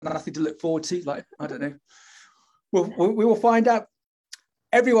nothing to look forward to? Like, I don't know. We will find out.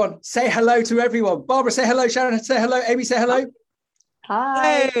 Everyone, say hello to everyone. Barbara, say hello. Sharon, say hello. Amy, say hello.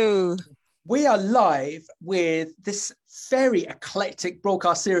 Hi. Hello. We are live with this very eclectic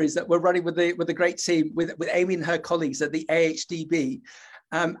broadcast series that we're running with the great team, with Amy and her colleagues at the AHDB.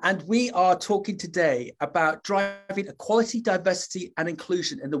 And we are talking today about driving equality, diversity, and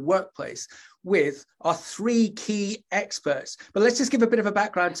inclusion in the workplace with our three key experts. But let's just give a bit of a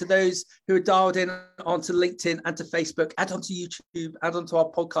background to those who are dialed in onto LinkedIn and to Facebook, and onto YouTube, and onto our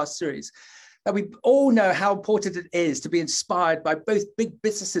podcast series. That we all know how important it is to be inspired by both big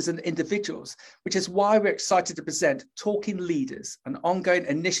businesses and individuals, which is why we're excited to present Talking Leaders, an ongoing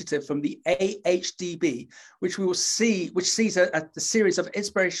initiative from the AHDB, which sees a series of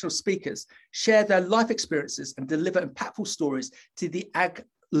inspirational speakers share their life experiences and deliver impactful stories to the ag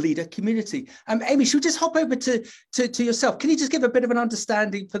leader community. Amy, should we just hop over to yourself? Can you just give a bit of an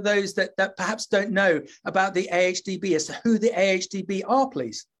understanding for those that perhaps don't know about the AHDB as to who the AHDB are,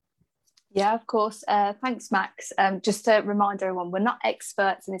 please? Yeah, of course. Thanks, Max. Just to remind everyone, we're not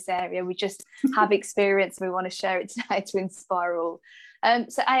experts in this area. We just have experience and we want to share it today to inspire all.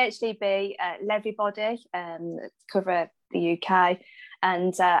 So AHDB, levy body, cover the UK.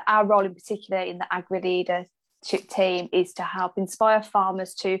 And our role in particular in the agri-leadership team is to help inspire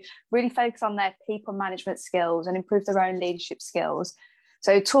farmers to really focus on their people management skills and improve their own leadership skills.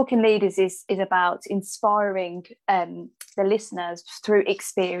 So Talking Leaders is about inspiring the listeners through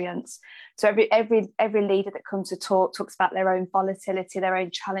experience. So every leader that comes to talk talks about their own volatility, their own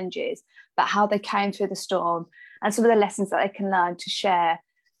challenges, but how they came through the storm and some of the lessons that they can learn to share,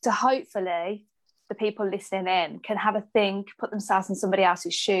 to hopefully the people listening in can have a think, put themselves in somebody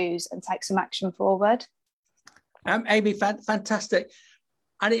else's shoes and take some action forward. Amy, fantastic.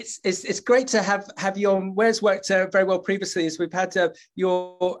 And it's great to have you on. Where's worked very well previously is we've had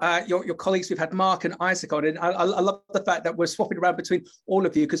your colleagues. We've had Mark and Isaac on, and I love the fact that we're swapping around between all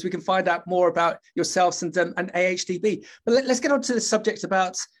of you because we can find out more about yourselves and AHDB. But let's get on to the subject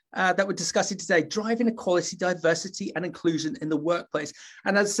about that we're discussing today: driving equality, diversity, and inclusion in the workplace.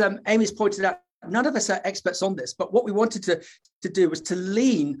 And as Amy's pointed out, none of us are experts on this, but what we wanted to do was to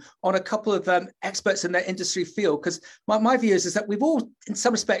lean on a couple of experts in their industry field, because my view is that we've all, in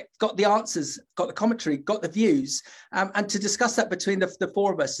some respect, got the answers, got the commentary, got the views, and to discuss that between the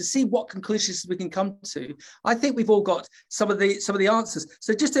four of us, to see what conclusions we can come to. I think we've all got some of the answers.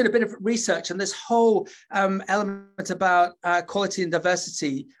 So just doing a bit of research on this whole element about quality and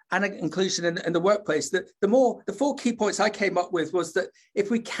diversity and inclusion in the workplace, the four key points I came up with was that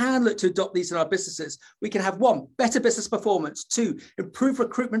if we can look to adopt these in our businesses, we can have 1, better business performance; 2, improve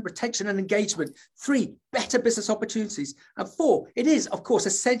recruitment, retention and engagement; 3, better business opportunities; and 4, it is of course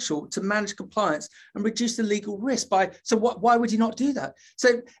essential to manage compliance and reduce the legal risk why would you not do that?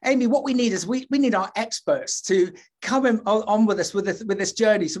 So Amy, what we need is we need our experts to come on with us with this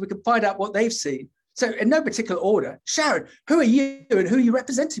journey so we can find out what they've seen. So in no particular order, Sharon, who are you and who are you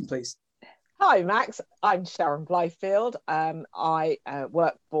representing, please? Hi, Max. I'm Sharon Blyfield. I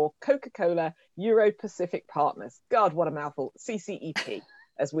work for Coca-Cola Euro-Pacific Partners. God, what a mouthful. CCEP,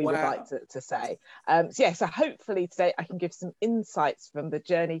 as we would like to say. So hopefully today I can give some insights from the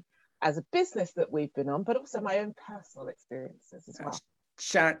journey as a business that we've been on, but also my own personal experiences as well.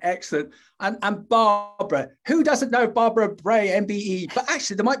 Sharon, excellent. And Barbara, who doesn't know Barbara Bray, MBE? But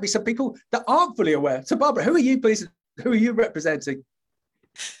actually, there might be some people that aren't fully aware. So Barbara, who are you, please? Who are you representing?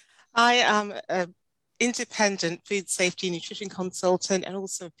 I am an independent food safety and nutrition consultant and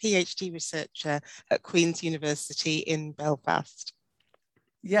also a PhD researcher at Queen's University in Belfast.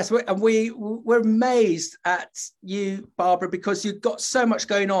 Yes, we're amazed at you, Barbara, because you've got so much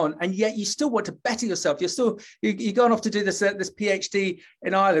going on, and yet you still want to better yourself. You're going off to do this PhD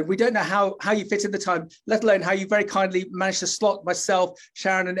in Ireland. We don't know how you fit in the time, let alone how you very kindly managed to slot myself,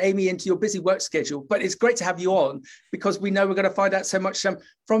 Sharon, and Amy into your busy work schedule. But it's great to have you on because we know we're going to find out so much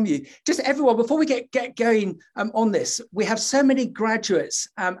from you. Just everyone, before we get going on this, we have so many graduates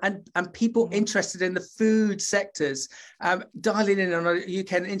and people interested in the food sectors dialing in on a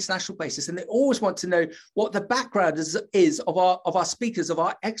UK and international basis, and they always want to know what the background is of our speakers, of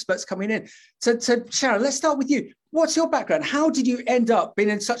our experts coming in. So Sharon, let's start with you. What's your background? How did you end up being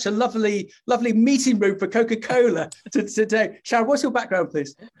in such a lovely meeting room for Coca-Cola today? Sharon, what's your background,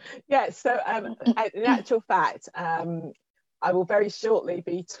 please? Yeah, so in actual fact, I will very shortly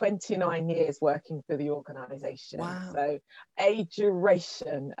be 29 years working for the organisation. Wow. So a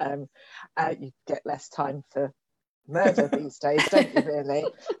duration, you get less time for murder these days, don't you really?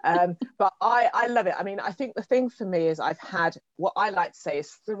 But I love it. I mean, I think the thing for me is I've had what I like to say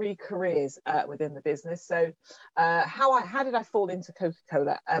is 3 careers within the business. So how did I fall into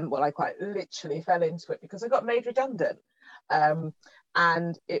Coca-Cola? Well, I quite literally fell into it because I got made redundant.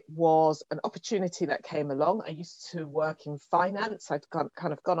 And it was an opportunity that came along. I used to work in finance. I'd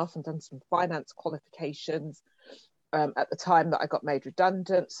kind of gone off and done some finance qualifications at the time that I got made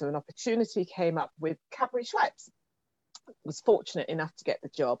redundant. So an opportunity came up with Cadbury Schweppes. Was fortunate enough to get the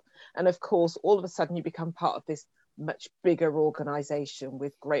job. And of course, all of a sudden you become part of this much bigger organization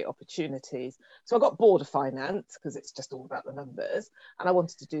with great opportunities. So I got bored of finance because it's just all about the numbers, and I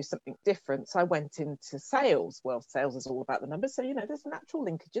wanted to do something different. So I went into sales. Well, sales is all about the numbers. So, there's natural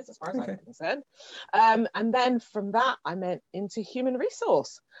linkages as far as I'm concerned. And then from that, I went into human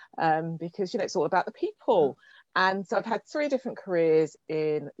resource because, it's all about the people. And so I've had 3 different careers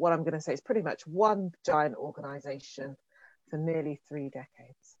in what I'm going to say is pretty much one giant organization for nearly 3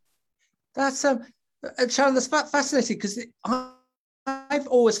 decades. That's Sharon, that's fascinating, because I've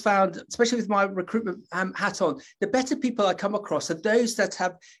always found, especially with my recruitment hat on, the better people I come across are those that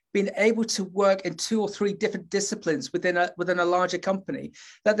have been able to work in 2 or 3 different disciplines within a larger company.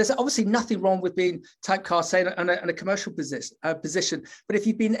 That there's obviously nothing wrong with being typecast, say, in a commercial position, but if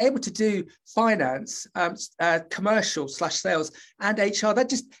you've been able to do finance, commercial/sales, and HR, that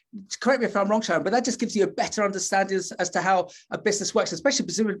just, correct me if I'm wrong, Sharon, but that just gives you a better understanding as to how a business works, especially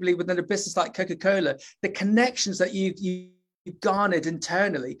presumably within a business like Coca-Cola. The connections that you've garnered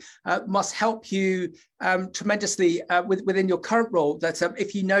internally must help you tremendously within your current role, that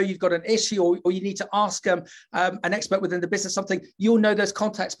if you've got an issue or you need to ask an expert within the business something, you'll know those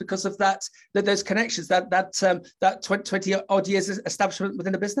contacts because of those connections, that 20 odd years establishment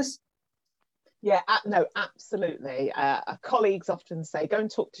within the business. Yeah, no, absolutely. Colleagues often say, go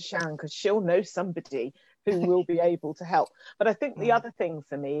and talk to Sharon because she'll know somebody who will be able to help. But I think the other thing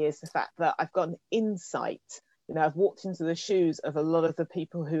for me is the fact that I've got an insight. I've walked into the shoes of a lot of the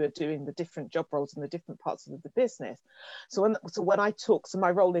people who are doing the different job roles in the different parts of the business. So when I talk, so my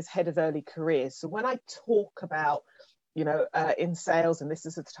role is head of early careers. So when I talk about, in sales, and this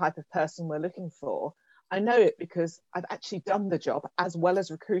is the type of person we're looking for, I know it because I've actually done the job as well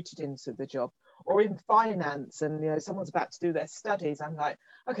as recruited into the job. Or in finance, and someone's about to do their studies, I'm like,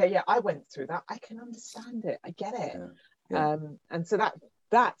 okay, yeah, I went through that. I can understand it. I get it. Yeah. And so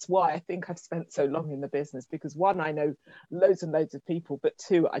that's why I think I've spent so long in the business, because 1, I know loads and loads of people, but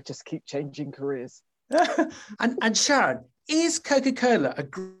 2, I just keep changing careers. and Sharon, is Coca-Cola a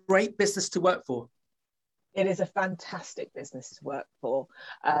great business to work for? It is a fantastic business to work for.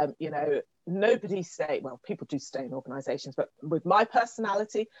 Nobody people do stay in organizations, but with my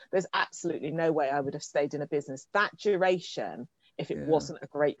personality, there's absolutely no way I would have stayed in a business that duration if it wasn't a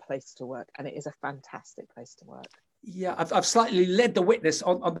great place to work. And it is a fantastic place to work. Yeah, I've slightly led the witness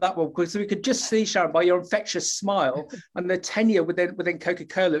on that one, because we could just see, Sharon, by your infectious smile and the tenure within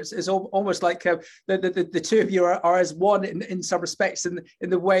Coca-Cola, it's almost like the 2 of you are as one in some respects, in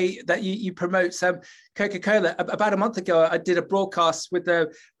the way that you promote Coca-Cola. About a month ago, I did a broadcast with a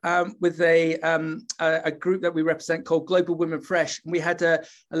group that we represent called Global Women Fresh, and we had a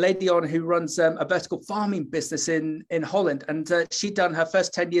lady on who runs a vertical farming business in Holland, and she'd done her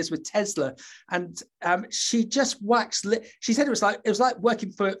first 10 years with Tesla, and she just she said it was like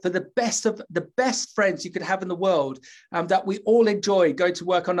working for the best friends you could have in the world, that we all enjoy going to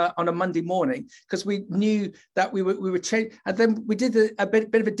work on a Monday morning, because we knew that we were changing. And then we did a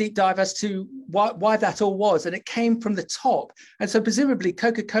bit of a deep dive as to why that all was, and it came from the top. And so presumably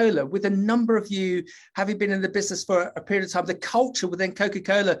Coca-Cola, with a number of you having been in the business for a period of time, the culture within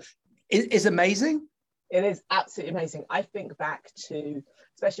Coca-Cola is amazing. It is absolutely amazing. I think back to,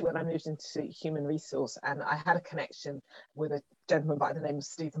 especially when I moved into human resource, and I had a connection with a gentleman by the name of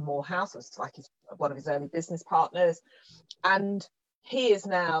Stephen Morehouse. It was like one of his early business partners. And he is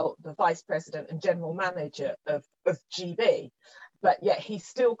now the vice president and general manager of GB. But yet he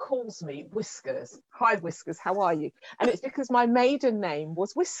still calls me Whiskers. Hi, Whiskers, how are you? And it's because my maiden name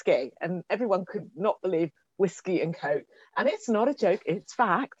was Whiskey, and everyone could not believe Whiskey and Coke. And it's not a joke, it's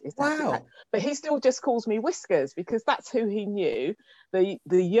fact. It's fact. But he still just calls me Whiskers, because that's who he knew, the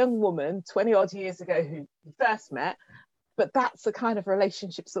young woman 20 odd years ago who he first met. But that's the kind of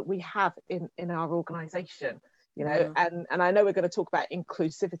relationships that we have in our organisation. And I know we're going to talk about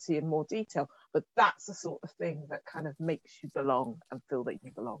inclusivity in more detail, but that's the sort of thing that kind of makes you belong and feel that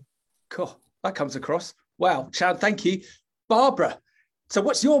you belong. Cool. That comes across. Wow. Sharon, thank you. Barbara, so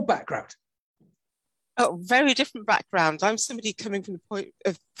what's your background? Oh, very different background. I'm somebody coming from the point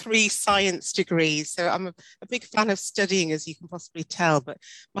of 3 science degrees, so I'm a big fan of studying, as you can possibly tell. But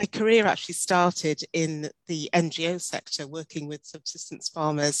my career actually started in the NGO sector, working with subsistence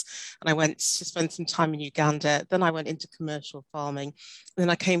farmers. And I went to spend some time in Uganda. Then I went into commercial farming. And then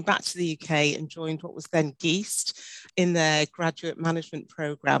I came back to the UK and joined what was then GEAST in their graduate management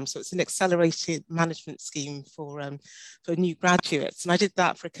program. So it's an accelerated management scheme for new graduates. And I did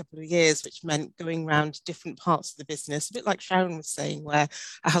that for a couple of years, which meant going around different parts of the business, a bit like Sharon was saying, where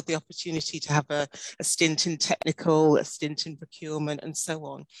I had the opportunity to have a stint in technical, a stint in procurement, and so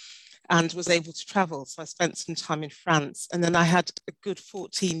on, and was able to travel. So I spent some time in France, and then I had a good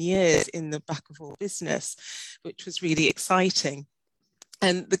 14 years in the Bakkavor business, which was really exciting.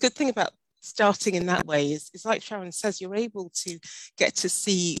 And the good thing about starting in that way is like Sharon says, you're able to get to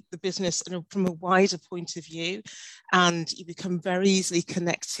see the business from a wider point of view, and you become very easily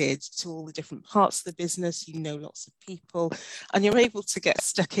connected to all the different parts of the business. You know lots of people, and you're able to get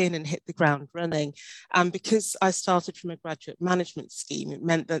stuck in and hit the ground running. And because I started from a graduate management scheme, it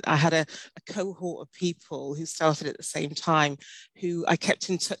meant that I had a cohort of people who started at the same time, who I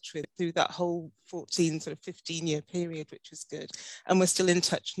kept in touch with through that whole 15-year period, which was good. And we're still in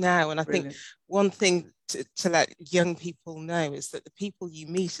touch now. And I think one thing to let young people know is that the people you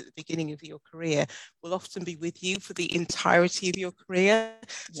meet at the beginning of your career will often be with you for the entirety of your career.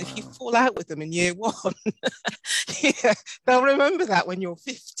 So if you fall out with them in year 1, they'll remember that when you're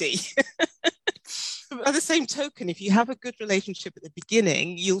 50. By the same token, if you have a good relationship at the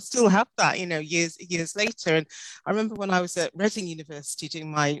beginning, you'll still have that, years later. And I remember when I was at Reading University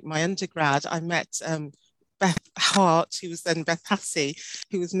doing my undergrad, I met Beth Hart, who was then Beth Hassey,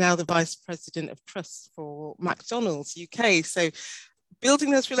 who was now the Vice President of Trust for McDonald's UK. So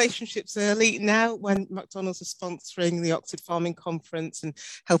building those relationships early. Now, when McDonald's is sponsoring the Oxford Farming Conference and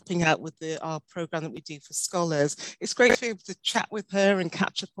helping out with our program that we do for scholars, it's great to be able to chat with her and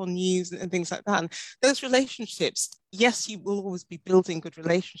catch up on news and things like that. And those relationships, yes, you will always be building good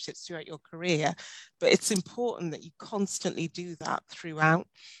relationships throughout your career, but it's important that you constantly do that throughout.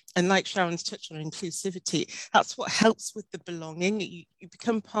 And like Sharon's touched on inclusivity, that's what helps with the belonging. You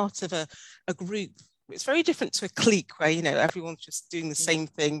become part of a group. It's very different to a clique where, everyone's just doing the same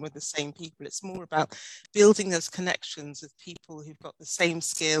thing with the same people. It's more about building those connections with people who've got the same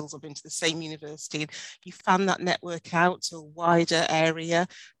skills or been to the same university. And you fan that network out to a wider area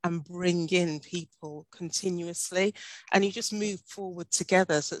and bring in people continuously. And you just move forward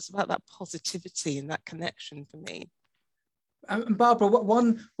together. So it's about that positivity and that connection for me. And Barbara,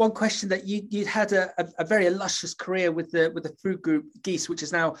 one question that you had a very illustrious career with the food group GEAST, which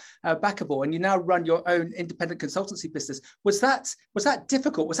is now Bakkavor, and you now run your own independent consultancy business. Was that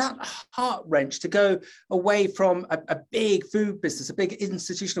difficult? Was that heart wrench to go away from a big food business, a big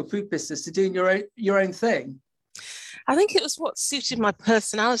institutional food business, to doing your own thing? I think it was what suited my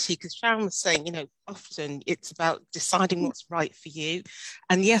personality, because Sharon was saying, often it's about deciding what's right for you.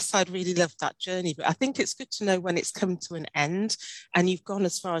 And yes, I'd really loved that journey, but I think it's good to know when it's come to an end and you've gone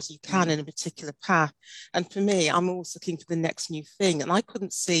as far as you can in a particular path. And for me, I'm always looking for the next new thing, and I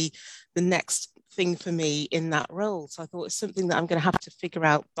couldn't see the next thing for me in that role. So I thought it's something that I'm going to have to figure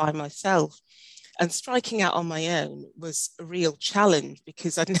out by myself. And striking out on my own was a real challenge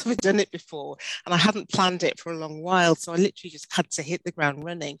because I'd never done it before and I hadn't planned it for a long while. So I literally just had to hit the ground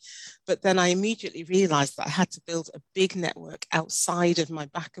running. But then I immediately realized that I had to build a big network outside of my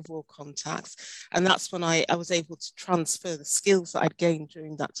Bakkavor contacts. And that's when I was able to transfer the skills that I'd gained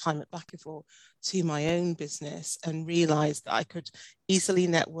during that time at Bakkavor to my own business and realized that I could easily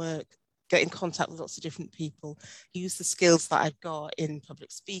network, get in contact with lots of different people, use the skills that I've got in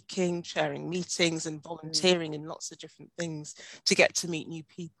public speaking, chairing meetings and volunteering in lots of different things to get to meet new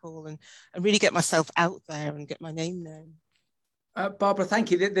people and really get myself out there and get my name known. Barbara,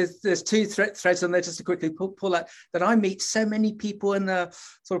 thank you. There's two threads on there just to quickly pull out that I meet so many people in the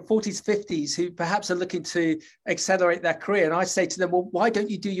sort of 40s, 50s who perhaps are looking to accelerate their career. And I say to them, well, why don't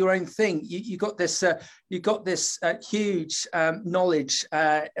you do your own thing? You got this huge knowledge,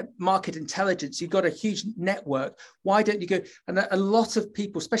 market intelligence. You've got a huge network. Why don't you go? And a lot of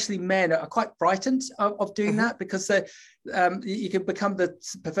people, especially men, are quite frightened of doing that because you can become the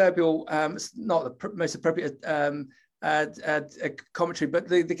proverbial, not the most appropriate commentary, but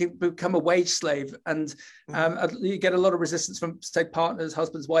they can become a wage slave, and you get a lot of resistance from, say, partners,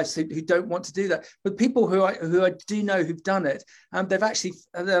 husbands, wives who don't want to do that. But people who I do know who've done it,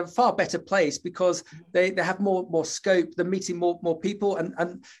 they're a far better place because they have more scope. They're meeting more people,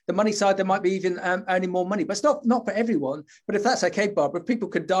 and the money side, they might be even earning more money. But it's not for everyone. But if that's okay, Barbara, if people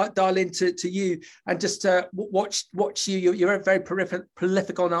could dial into you and just watch you. You're very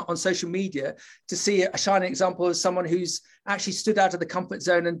prolific on social media, to see a shining example of someone who's actually stood out of the comfort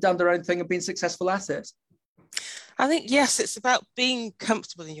zone and done their own thing and been successful at it. I think, yes, it's about being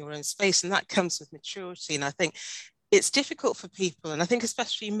comfortable in your own space, and that comes with maturity. And I think it's difficult for people, and I think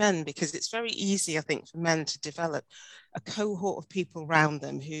especially men, because it's very easy, I think, for men to develop a cohort of people around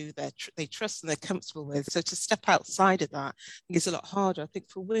them who they trust and they're comfortable with. So to step outside of that, I think is a lot harder. I think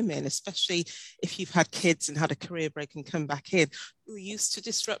for women, especially if you've had kids and had a career break and come back in, you're used to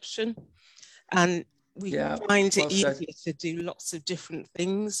disruption, and we find it easier to do lots of different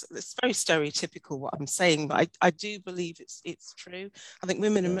things. It's very stereotypical what I'm saying, but I do believe it's true. I think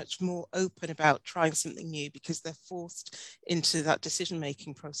women are much more open about trying something new because they're forced into that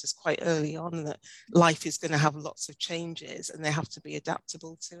decision-making process quite early on, that life is going to have lots of changes and they have to be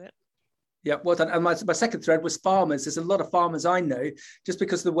adaptable to it. Yeah, well done. And my second thread was farmers. There's a lot of farmers I know, just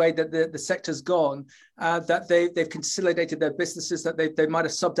because of the way that the sector's gone, that they've consolidated their businesses, that they might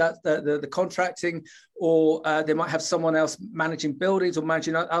have subbed out the contracting, or they might have someone else managing buildings or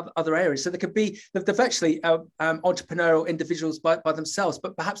managing other areas. So they've actually entrepreneurial individuals by themselves,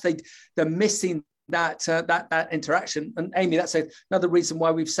 but perhaps they're missing that interaction. And Amy, that's another reason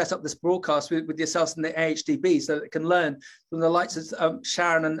why we've set up this broadcast with yourselves and the AHDB, so that it can learn from the likes of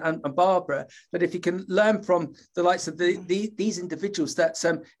Sharon and Barbara, that if you can learn from the likes of these individuals, that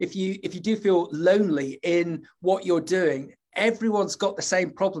if you do feel lonely in what you're doing, everyone's got the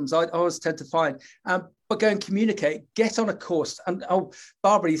same problems. I always tend to find, but go and communicate, get on a course. And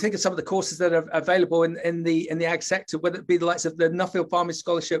Barbara, you think of some of the courses that are available in the ag sector, whether it be the likes of the Nuffield Farming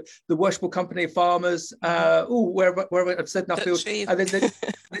Scholarship, the Worshipful Company of Farmers, wherever I've said Nuffield.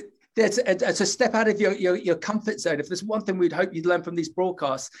 It's a step out of your comfort zone. If there's one thing we'd hope you'd learn from these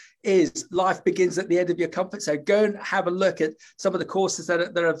broadcasts, is life begins at the end of your comfort zone. Go and have a look at some of the courses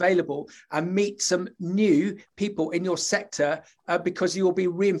that are available, and meet some new people in your sector, because you will be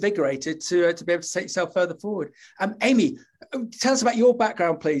reinvigorated to be able to take yourself further forward. Amy, tell us about your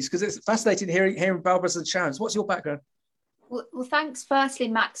background, please, because it's fascinating hearing Barbara's and Sharon's. What's your background? Well, thanks firstly,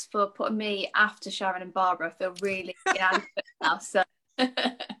 Max, for putting me after Sharon and Barbara. I feel really inadequate now. So.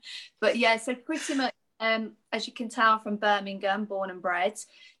 But yeah, so pretty much, as you can tell, from Birmingham, born and bred,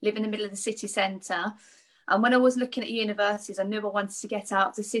 live in the middle of the city centre. And when I was looking at universities, I knew I wanted to get out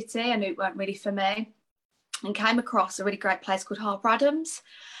of the city. I knew it weren't really for me, and came across a really great place called Harper Adams,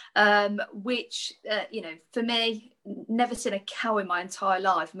 which, for me, never seen a cow in my entire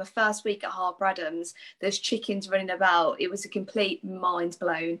life. My first week at Harper Adams, there's chickens running about. It was a complete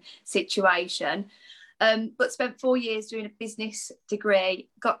mind-blown situation. But spent 4 years doing a business degree,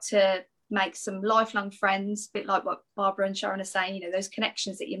 got to make some lifelong friends, a bit like what Barbara and Sharon are saying, those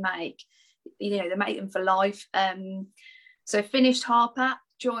connections that you make, they make them for life. So finished Harper,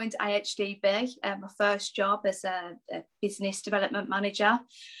 joined AHDB, my first job as a business development manager.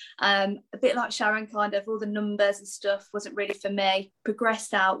 A bit like Sharon, kind of all the numbers and stuff wasn't really for me.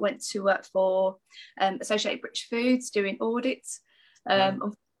 Progressed out, went to work for Associated British Foods doing audits.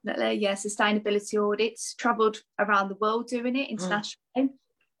 Sustainability audits, travelled around the world doing it internationally.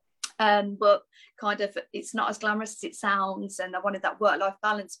 But kind of, it's not as glamorous as it sounds, and I wanted that work-life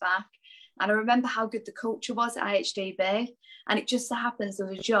balance back. And I remember how good the culture was at AHDB, and it just so happens there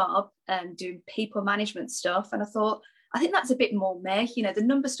was a job doing people management stuff, and I thought, I think that's a bit more me. The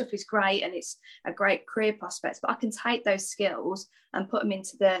number stuff is great and it's a great career prospect, but I can take those skills and put them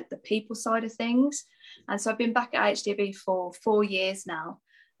into the people side of things. And so I've been back at AHDB for 4 years now.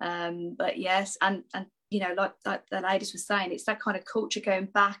 But yes, and like the ladies were saying, it's that kind of culture going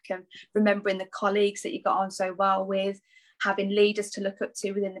back and remembering the colleagues that you got on so well with, having leaders to look up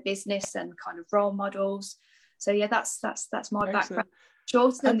to within the business and kind of role models. So yeah, that's my background.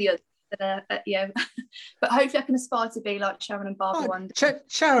 Shorter than the other, but hopefully I can aspire to be like Sharon and Barbara one day.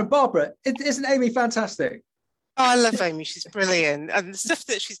 Sharon, Barbara, isn't Amy fantastic? Oh, I love Amy. She's brilliant. And the stuff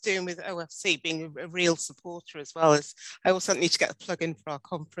that she's doing with OFC, being a real supporter as well. As I also need to get a plug in for our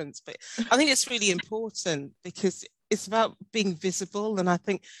conference, but I think it's really important because it's about being visible. And I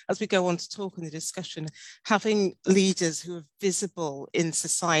think as we go on to talk in the discussion, having leaders who are visible in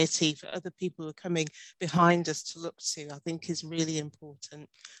society for other people who are coming behind us to look to, I think is really important.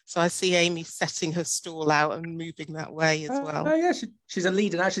 So I see Amy setting her stall out and moving that way as well. Oh yeah, she's a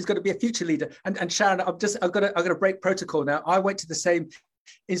leader now. She's got to be a future leader. And Sharon, I've got to break protocol now. I went to the same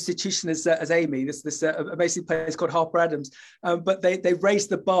institution as Amy, this amazing place called Harper Adams, but they raised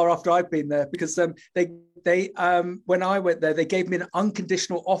the bar after I've been there, because they when I went there, they gave me an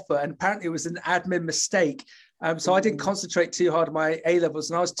unconditional offer, and apparently it was an admin mistake. So I didn't concentrate too hard on my A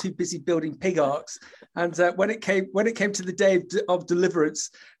levels, and I was too busy building pig arcs. And when it came to the day of deliverance,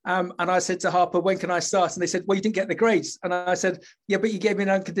 and I said to Harper, "When can I start?" And they said, "Well, you didn't get the grades." And I said, "Yeah, but you gave me an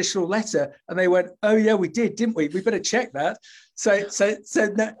unconditional letter." And they went, "Oh yeah, we did, didn't we? We better check that." So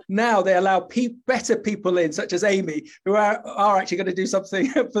now they allow better people in, such as Amy, who are actually going to do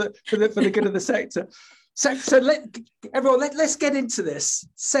something for the good of the sector. So let's get into this.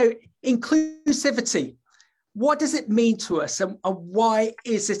 So inclusivity. What does it mean to us, and why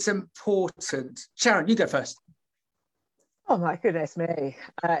is it important? Sharon, you go first. Oh my goodness me.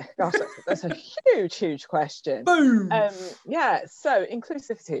 Gosh, that's a huge question. Boom. Yeah, so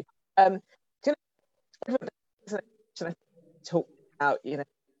inclusivity. Talk about,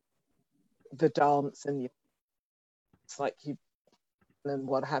 the dance and it's like you and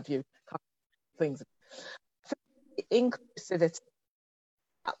what have you, things. Inclusivity,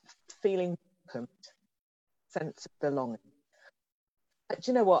 feeling welcomed, sense of belonging. Do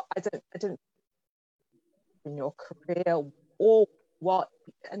you know what? I don't in your career or what,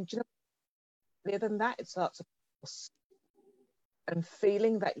 and do you know, other than that, it starts and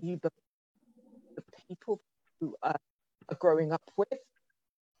feeling that you belong to the people who are growing up with,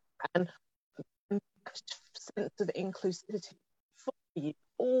 and that sense of inclusivity for you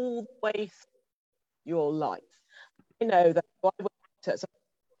all the way through your life. I know that I worked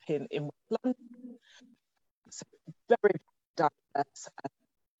in West London, it's a very diverse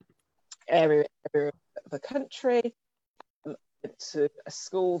area of the country. I went to a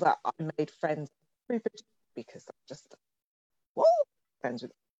school that I made friends with because I'm just friends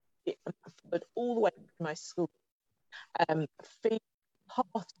with it, and I followed all the way through my school, feeling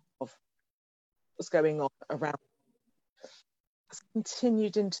part of what's going on around. It's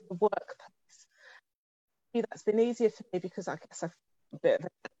continued into the workplace. That's been easier for me because I guess I've a bit of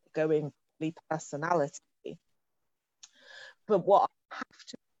an outgoing personality. But what I have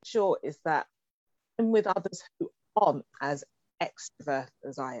to ensure is that I'm with others who aren't as extrovert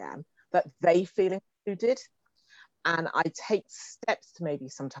as I am, that they feel included, and I take steps to maybe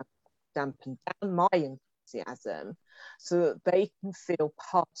sometimes dampen down my enthusiasm so that they can feel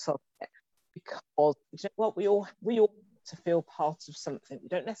part of it. Because you know what, we all want to feel part of something. You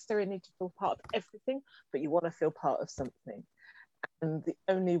don't necessarily need to feel part of everything, but you want to feel part of something. And the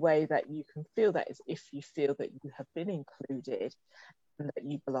only way that you can feel that is if you feel that you have been included and that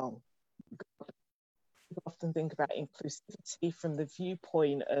you belong. People often think about inclusivity from the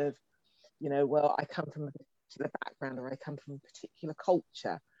viewpoint of, well, I come from a particular background or I come from a particular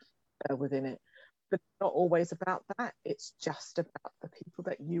culture within it. But it's not always about that. It's just about the people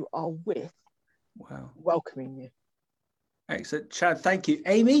that you are with. Wow. Welcoming you. Excellent. Chad, thank you.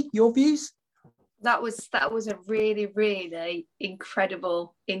 Amy, your views? That was a really, really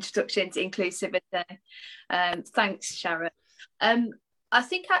incredible introduction to inclusivity. Thanks, Sharon. I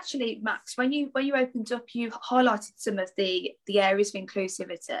think actually, Max, when you opened up, you highlighted some of the areas of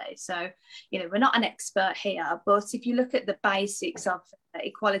inclusivity. So, we're not an expert here, but if you look at the basics of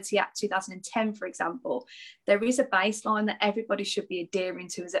Equality Act 2010, for example, there is a baseline that everybody should be adhering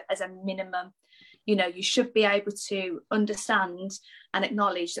to as a minimum. You should be able to understand and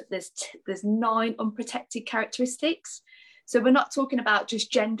acknowledge that there's 9 unprotected characteristics. So we're not talking about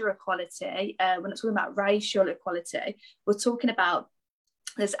just gender equality. We're not talking about racial equality. We're talking about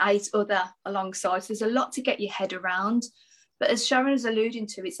there's 8 other alongside. So there's a lot to get your head around. But as Sharon is alluding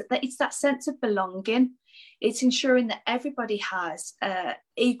to, it's that sense of belonging. It's ensuring that everybody has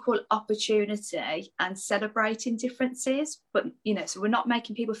equal opportunity and celebrating differences. But, so we're not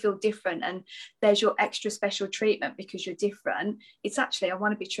making people feel different and there's your extra special treatment because you're different. It's actually, I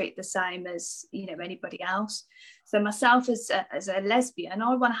want to be treated the same as, anybody else. So myself as a lesbian,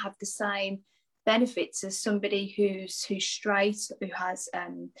 I want to have the same benefits as somebody who's straight, who has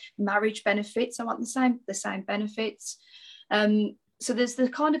marriage benefits. I want the same benefits. So there's the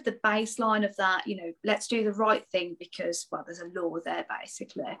kind of the baseline of that, let's do the right thing because, well, there's a law there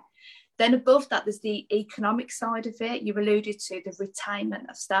basically. Then above that, there's the economic side of it. You alluded to the retainment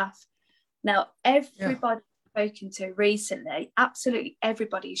of staff. Now, everybody I've spoken to recently, absolutely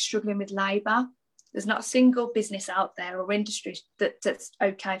everybody is struggling with labour. There's not a single business out there or industry that's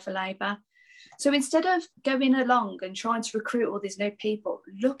okay for labour. So instead of going along and trying to recruit all these new people,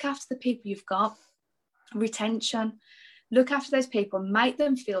 look after the people you've got. Retention. Look after those people, make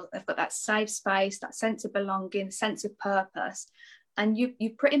them feel they've got that safe space, that sense of belonging, sense of purpose, and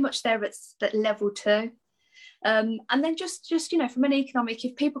you're pretty much there at level 2. And then just from an economic,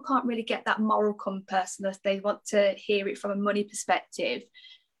 if people can't really get that moral compass and they want to hear it from a money perspective,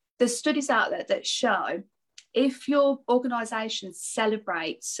 there's studies out there that show if your organisation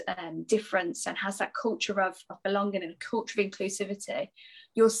celebrates difference and has that culture of belonging and a culture of inclusivity,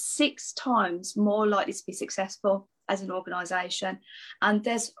 you're 6 times more likely to be successful as an organisation. And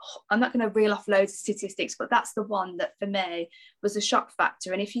I'm not going to reel off loads of statistics, but that's the one that for me was a shock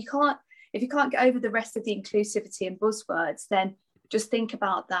factor. And if you can't get over the rest of the inclusivity and buzzwords, then just think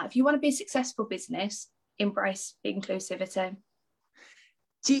about that. If you want to be a successful business, embrace inclusivity.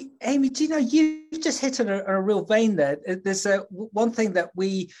 Amy, do you know, you've just hit on a real vein there. There's one thing that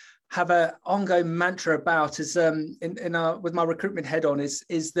we have an ongoing mantra about is with my recruitment head on is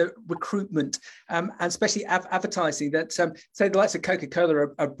the recruitment and especially advertising. That say the likes of Coca-Cola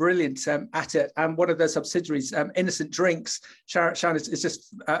are brilliant at it, and one of their subsidiaries, Innocent Drinks, Sharon is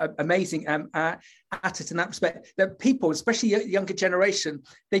just amazing at it in that respect. That people, especially a younger generation,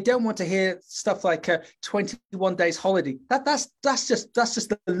 they don't want to hear stuff like 21 days holiday. That's just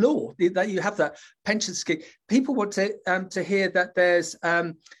the law that you have that pension scheme. People want to hear that there's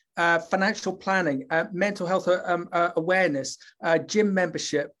financial planning, mental health awareness, gym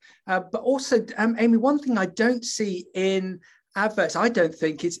membership, but also, Amy, one thing I don't see in adverts, I don't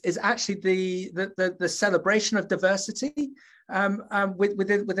think, is actually the celebration of diversity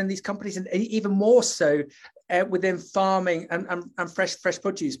within these companies, and even more so within farming and fresh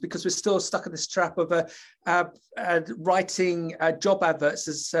produce, because we're still stuck in this trap of writing job adverts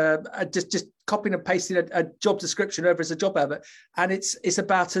as just copying and pasting a job description over as a job advert, and it's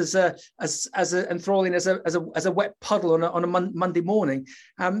about as enthralling as a wet puddle on a Monday morning,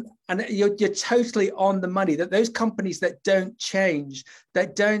 and you're totally on the money. That those companies that don't change,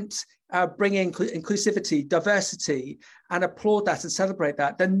 that don't bring in inclusivity, diversity, and applaud that and celebrate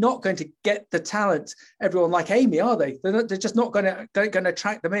that, they're not going to get the talent, everyone like Amy, are they? They're just not going to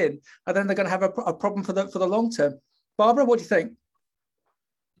attract them in, and then they're going to have a problem for the long term. Barbara, what do you think?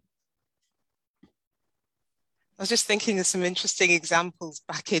 I was just thinking of some interesting examples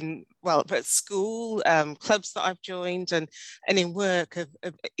back in, at school, clubs that I've joined and in work of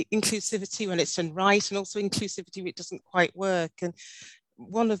inclusivity when it's done right, and also inclusivity when it doesn't quite work. And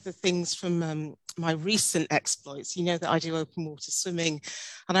one of the things from my recent exploits, you know that I do open water swimming,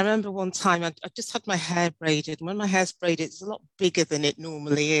 and I remember one time I just had my hair braided, and when my hair's braided, it's a lot bigger than it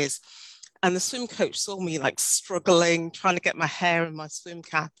normally is. And the swim coach saw me like struggling, trying to get my hair in my swim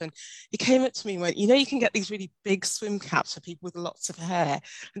cap. And he came up to me and went, you know, you can get these really big swim caps for people with lots of hair,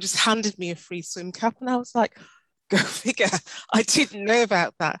 and just handed me a free swim cap. And I was like, go figure. I didn't know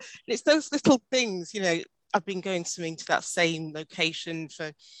about that. And it's those little things, you know, I've been going swimming to that same location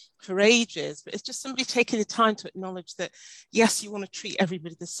for ages, but it's just somebody taking the time to acknowledge that, yes, you want to treat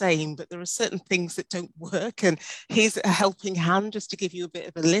everybody the same, but there are certain things that don't work, and here's a helping hand just to give you a bit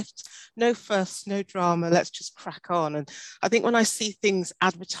of a lift. No fuss, no drama, let's just crack on. And I think when I see things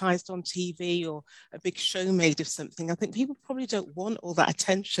advertised on TV or a big show made of something, I think people probably don't want all that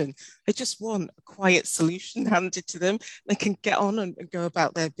attention. They just want a quiet solution handed to them. They can get on and go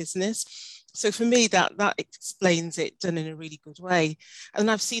about their business. So for me, that explains it done in a really good way. And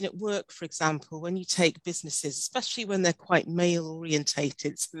I've seen it work, for example, when you take businesses, especially when they're quite male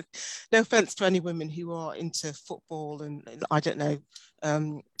orientated. So no offense to any women who are into football and I don't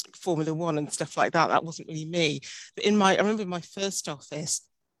know, Formula One and stuff like that. That wasn't really me. But I remember in my first office,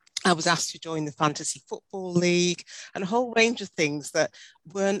 I was asked to join the Fantasy Football League and a whole range of things that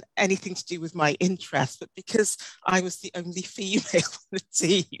weren't anything to do with my interest, but because I was the only female on the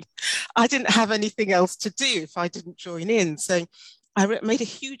team, I didn't have anything else to do if I didn't join in. So I made a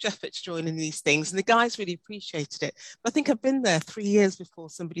huge effort to join in these things, and the guys really appreciated it. But I think I've been there 3 years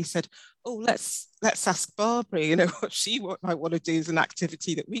before somebody said, oh, let's ask Barbara, you know, what she might want to do as an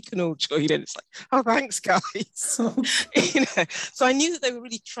activity that we can all join in. It's like, oh, thanks, guys. You know, so I knew that they were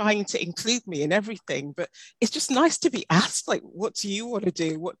really trying to include me in everything, but it's just nice to be asked, like, what do you want to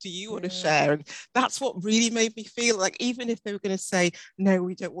do? What do you want to share? And that's what really made me feel like, even if they were going to say, no,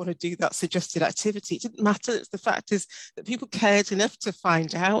 we don't want to do that suggested activity, it didn't matter. The fact is that people cared enough to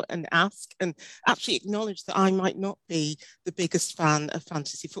find out and ask and actually acknowledge that I might not be the biggest fan of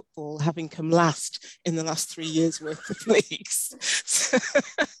fantasy football, having come last in the last 3 years worth of leagues.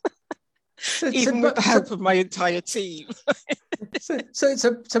 even with the help of my entire team.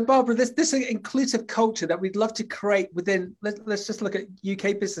 So Barbara, this inclusive culture that we'd love to create within, let's just look at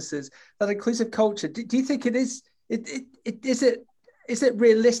UK businesses, that inclusive culture, do you think is it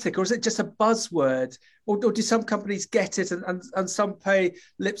realistic, or is it just a buzzword, or do some companies get it and some pay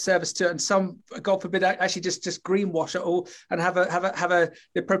lip service to it, and some, God forbid, actually just greenwash it all and have the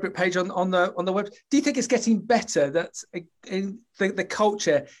appropriate page on the web? Do you think it's getting better, that the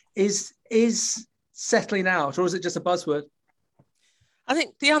culture is settling out, or is it just a buzzword? I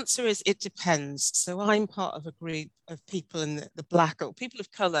think the answer is it depends. So I'm part of a group of people in the Black or people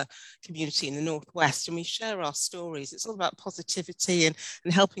of colour community in the Northwest, and we share our stories. It's all about positivity and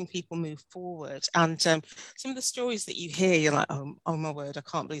helping people move forward. And some of the stories that you hear, you're like, oh my word, I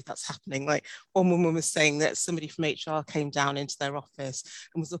can't believe that's happening. Like one woman was saying that somebody from HR came down into their office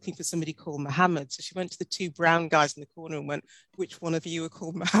and was looking for somebody called Mohammed. So she went to the two brown guys in the corner and went, which one of you are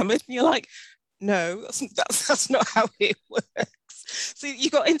called Mohammed? And you're like, no, that's not how it works. So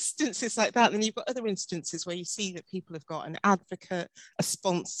you've got instances like that, and then you've got other instances where you see that people have got an advocate, a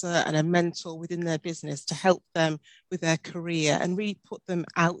sponsor, and a mentor within their business to help them with their career and really put them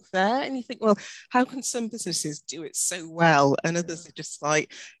out there. And you think, well, how can some businesses do it so well and others are just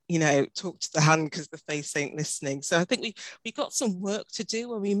like, talk to the hand because the face ain't listening? So I think we've got some work to do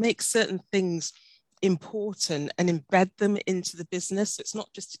when we make certain things important and embed them into the business. So it's not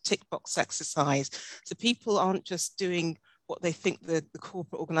just a tick box exercise. So people aren't just doing what they think the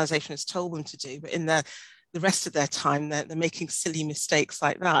corporate organization has told them to do, but in the rest of their time, they're making silly mistakes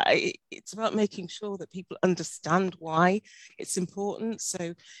like that. It's about making sure that people understand why it's important.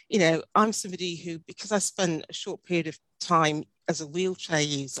 So, I'm somebody who, because I spent a short period of time as a wheelchair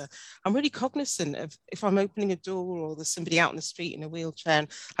user, I'm really cognizant of if I'm opening a door or there's somebody out in the street in a wheelchair and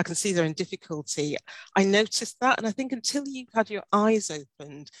I can see they're in difficulty, I notice that. And I think until you've had your eyes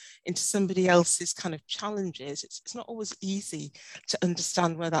opened into somebody else's kind of challenges, it's not always easy to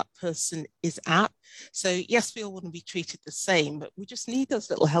understand where that person is at. So yes, we all want to be treated the same, but we just need those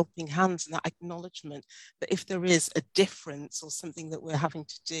little helping hands and that acknowledgement that if there is a difference or something that we're having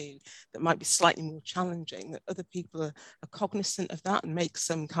to do that might be slightly more challenging, that other people are cognizant of that and make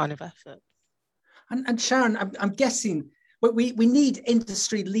some kind of effort. And Sharon, I'm guessing we need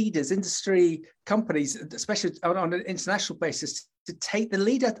industry leaders, industry companies, especially on an international basis, to take the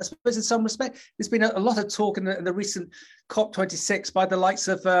lead. I suppose in some respect, there's been a lot of talk in the recent COP26 by the likes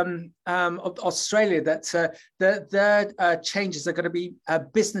of Australia that their changes are going to be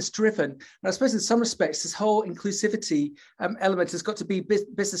business driven. And I suppose in some respects, this whole inclusivity element has got to be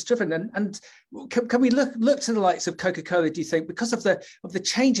business driven. And can we look to the likes of Coca-Cola, do you think, because of the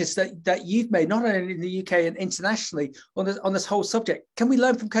changes that you've made, not only in the UK and internationally on this whole subject? Can we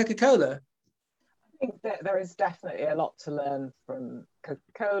learn from Coca-Cola? I think that there is definitely a lot to learn from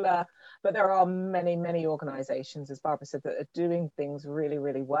Coca-Cola, but there are many, many organisations, as Barbara said, that are doing things really,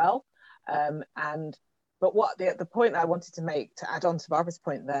 really well. But what the point that I wanted to make, to add on to Barbara's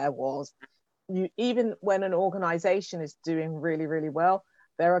point there, was even when an organisation is doing really, really well,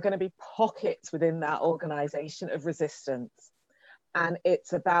 there are going to be pockets within that organisation of resistance. And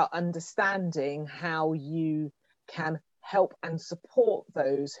it's about understanding how you can help and support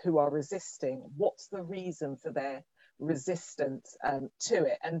those who are resisting. What's the reason for their resistance to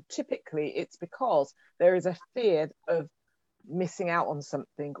it? And typically it's because there is a fear of missing out on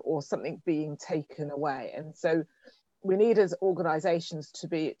something or something being taken away. And so we need, as organizations, to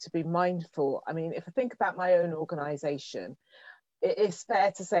be mindful. I mean, if I think about my own organization, it is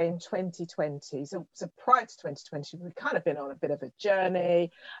fair to say in 2020, so prior to 2020, we've kind of been on a bit of a journey,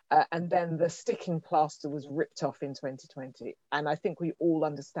 and then the sticking plaster was ripped off in 2020. And I think we all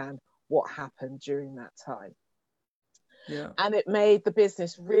understand what happened during that time. Yeah. And it made the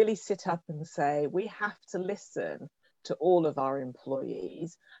business really sit up and say, we have to listen to all of our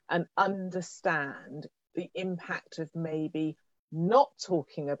employees and understand the impact of maybe not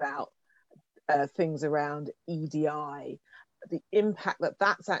talking about things around EDI, the impact that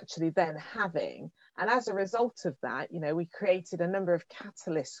that's actually then having. And as a result of that, we created a number of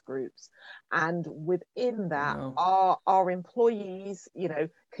catalyst groups, and within that, our employees,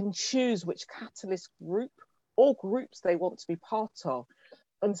 can choose which catalyst group or groups they want to be part of.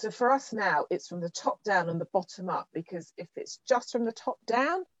 And so for us now, it's from the top down and the bottom up, because if it's just from the top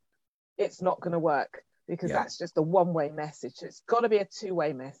down, it's not going to work, because that's just a one-way message. It's got to be a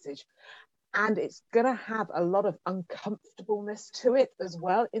two-way message. And it's going to have a lot of uncomfortableness to it as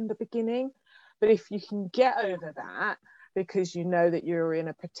well in the beginning. But if you can get over that, because you know that you're in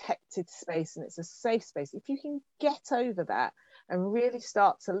a protected space and it's a safe space, if you can get over that and really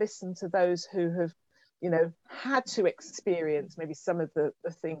start to listen to those who have had to experience maybe some of the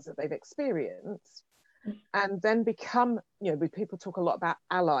things that they've experienced, and then become, people talk a lot about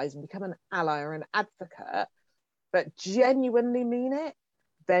allies, and become an ally or an advocate, but genuinely mean it,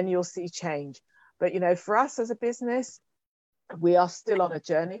 then you'll see change. But, for us as a business, we are still on a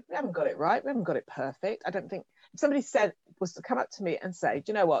journey. We haven't got it right. We haven't got it perfect. I don't think, if somebody was to come up to me and say,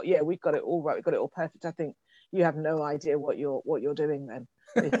 do you know what? Yeah, we've got it all right. We've got it all perfect. I think you have no idea what you're doing then.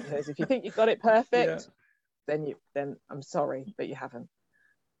 Because if you think you've got it perfect, then I'm sorry, but you haven't.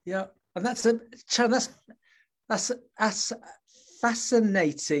 Yeah. And that's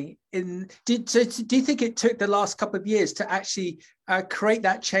fascinating. Do you think it took the last couple of years to actually create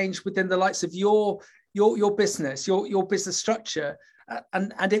that change within the likes of your business, your business structure?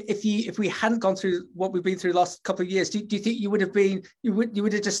 And if we hadn't gone through what we've been through the last couple of years, do you think you would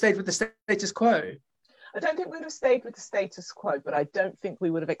have just stayed with the status quo? I don't think we would have stayed with the status quo, but I don't think we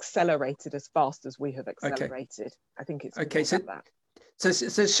would have accelerated as fast as we have accelerated. Okay. I think it's okay. So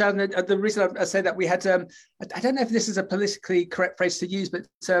Sharon, the reason I say that, we had, I don't know if this is a politically correct phrase to use, but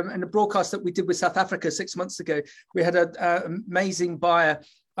in the broadcast that we did with South Africa 6 months ago, we had an amazing buyer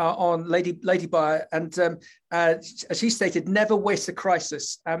on Lady Buyer, and she stated, never waste a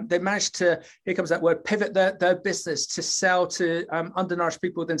crisis. They managed to, here comes that word, pivot their business to sell to undernourished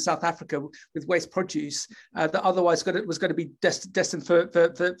people within South Africa with waste produce that otherwise was going to be destined for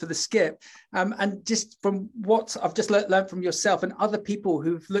the skip. And just from what I've just learned from yourself and other people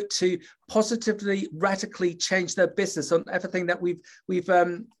who've looked to positively, radically change their business on everything that we've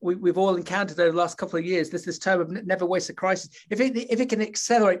all encountered over the last couple of years, this term of never waste a crisis. If it can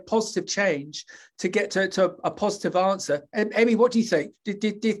accelerate positive change to get to a positive answer. Amy, what do you think? Do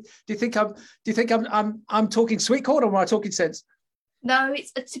you think I'm talking sweet corn, or am I talking sense? No,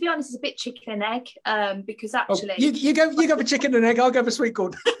 it's, to be honest, it's a bit chicken and egg, because actually you go for chicken and egg, I'll go for sweet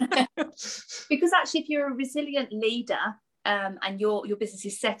corn. Because actually, if you're a resilient leader, and your business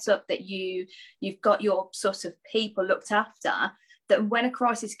is set up that you've got your sort of people looked after, that when a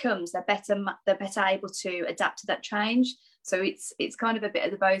crisis comes, they're better able to adapt to that change. So it's kind of a bit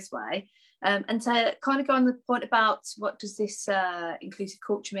of the both way. And to kind of go on the point about what does this inclusive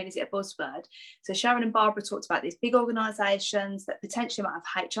culture mean? Is it a buzzword? So Sharon and Barbara talked about these big organisations that potentially might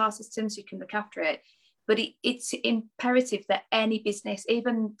have HR systems so you can look after it. But it's imperative that any business,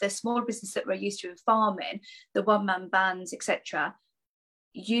 even the small business that we're used to in farming, the one-man bands, etc.,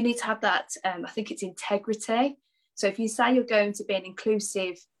 you need to have that, I think it's integrity. So if you say you're going to be an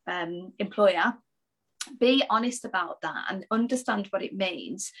inclusive employer, be honest about that and understand what it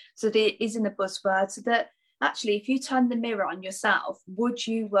means, so that it isn't a buzzword, so that actually if you turn the mirror on yourself, would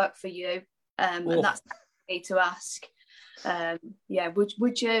you work for you? And that's what you need to ask.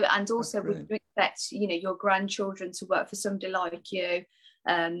 Would you, and also would you expect your grandchildren to work for somebody like you?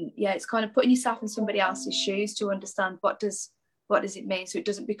 It's kind of putting yourself in somebody else's shoes to understand what does it mean, so it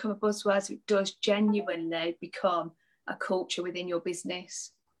doesn't become a buzzword, so it does genuinely become a culture within your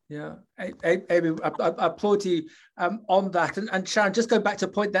business. Yeah, Amy, I applaud you on that. And Sharon, just go back to a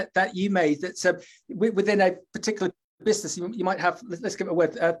point that you made, that within a particular business, you might have, let's give it a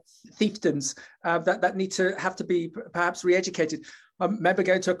word, fiefdoms that need to have to be perhaps re-educated. I remember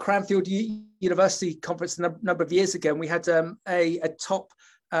going to a Cranfield University conference a number of years ago, and we had a top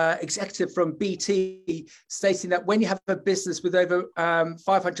executive from BT stating that when you have a business with over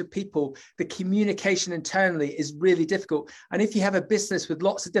 500 people, the communication internally is really difficult. And if you have a business with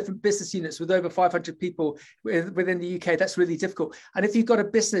lots of different business units with over 500 people within the UK, that's really difficult. And if you've got a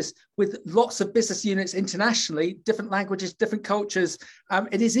business with lots of business units internationally, different languages, different cultures,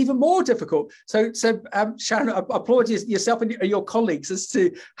 it is even more difficult. So Sharon, I applaud yourself and your colleagues as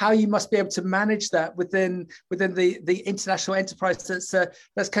to how you must be able to manage that within the international enterprise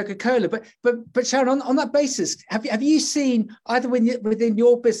that's Coca-Cola. But Sharon, on that basis, have you seen either within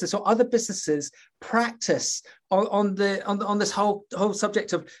your business or other businesses practice on this whole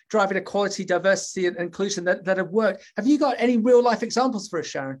subject of driving equality, diversity, and inclusion that have worked? Have you got any real life examples for us,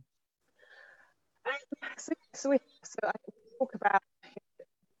 Sharon? So I talk about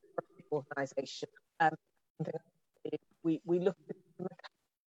organisation. We look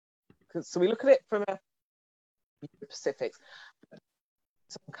at it from a Pacifics.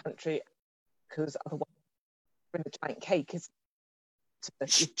 Some country, because otherwise in the giant cake is.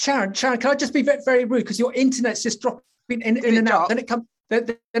 Sharon, can I just be very, very rude, because your internet's just dropping in and out. Then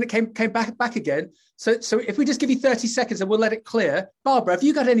it came back again. So if we just give you 30 seconds and we'll let it clear. Barbara, have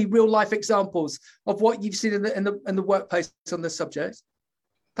you got any real life examples of what you've seen in the workplace on this subject?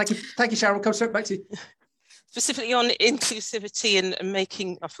 Thank you, Sharon. We'll come straight back to you. Specifically on inclusivity and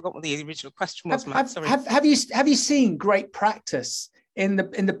making, I forgot what the original question was, Matt. Sorry. Have you seen great practice in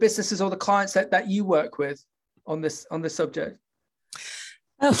the businesses or the clients that you work with on this subject?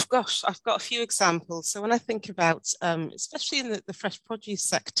 Oh gosh, I've got a few examples. So when I think about, especially in the fresh produce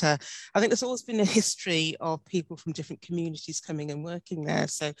sector, I think there's always been a history of people from different communities coming and working there.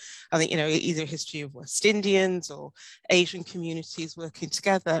 So I think, either a history of West Indians or Asian communities working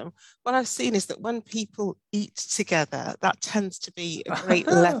together. What I've seen is that when people eat together, that tends to be a great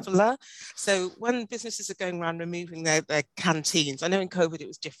leveler. So when businesses are going around removing their canteens, I know in COVID it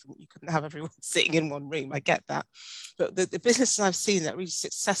was different. You couldn't have everyone sitting in one room. I get that. But the businesses I've seen that really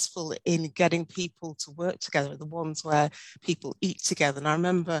successful in getting people to work together are the ones where people eat together. And I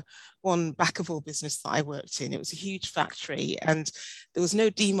remember one Bakkavor business that I worked in. It was a huge factory and there was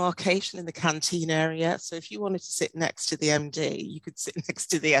no demarcation in the canteen area. So if you wanted to sit next to the MD, you could sit next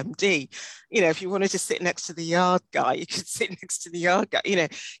to the MD. If you wanted to sit next to the yard guy, you could sit next to the yard guy.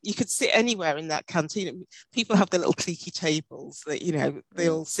 You could sit anywhere in that canteen. People have their little cliquey tables that, they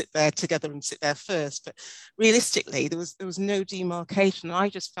all sit there together and sit there first. But realistically, there was no demarcation. I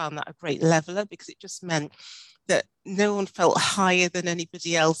just found that a great leveler because it just meant that no one felt higher than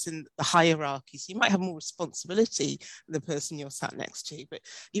anybody else in the hierarchies. You might have more responsibility than the person you're sat next to, but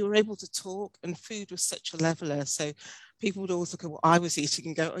you were able to talk, and food was such a leveler. So people would always look at what I was eating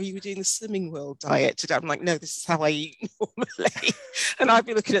and go, "Oh, you were doing the Slimming World diet today?" I'm like, "No, this is how I eat normally." And I'd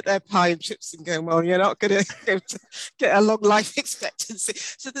be looking at their pie and chips and going, "Well, you're not going to get a long life expectancy."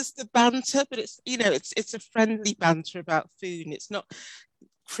 So there's the banter, but it's a friendly banter about food, and it's not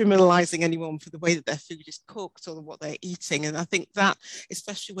criminalizing anyone for the way that their food is cooked or what they're eating. And I think that,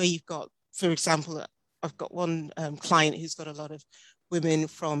 especially where you've got, for example, I've got one client who's got a lot of women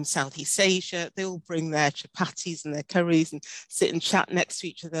from Southeast Asia. They all bring their chapatis and their curries and sit and chat next to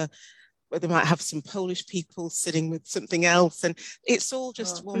each other, where they might have some Polish people sitting with something else. And it's all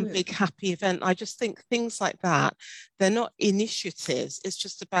just one big happy event. I just think things like that, they're not initiatives. It's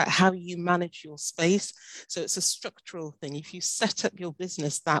just about how you manage your space. So it's a structural thing. If you set up your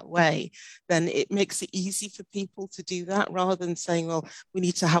business that way, then it makes it easy for people to do that rather than saying, well, we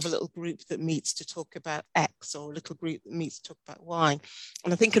need to have a little group that meets to talk about X or a little group that meets to talk about Y.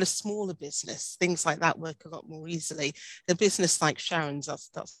 And I think in a smaller business, things like that work a lot more easily. A business like Sharon's,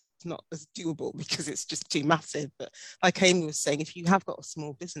 that's not as doable because it's just too massive. But like Amy was saying, if you have got a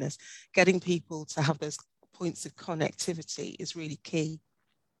small business, getting people to have those points of connectivity is really key.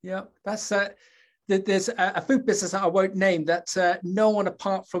 Yeah, that's there's a food business that I won't name that no one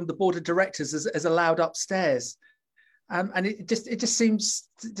apart from the board of directors is allowed upstairs, and it just seems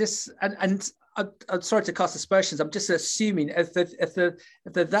and I'm sorry to cast aspersions. I'm just assuming if they're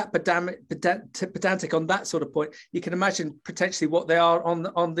that pedantic on that sort of point, you can imagine potentially what they are on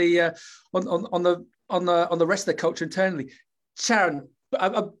the rest of the culture internally. Sharon,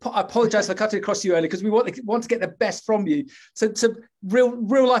 I apologise for cutting across you earlier because we want to get the best from you. So some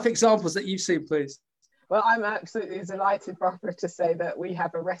real life examples that you've seen, please. Well, I'm absolutely delighted, Barbara, to say that we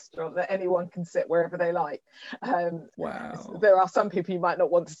have a restaurant that anyone can sit wherever they like. Wow. There are some people you might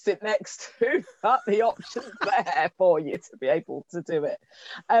not want to sit next to, but the option's there for you to be able to do it.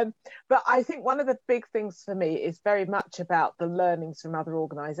 But I think one of the big things for me is very much about the learnings from other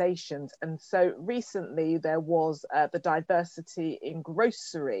organisations. And so recently there was the Diversity in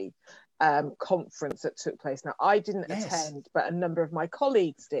Grocery conference that took place. Now, I didn't attend, but a number of my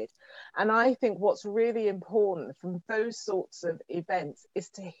colleagues did. And I think what's really important from those sorts of events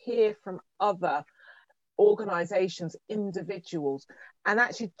is to hear from other organizations, individuals, and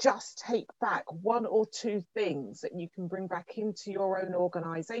actually just take back one or two things that you can bring back into your own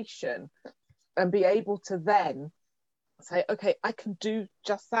organization and be able to then say, okay, I can do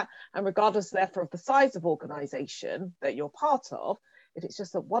just that. And regardless, therefore, of the size of organization that you're part of, if it's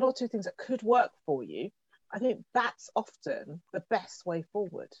just that one or two things that could work for you, I think that's often the best way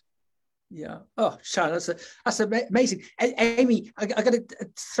forward. Yeah. Oh, Sharon, that's amazing. Amy, I got to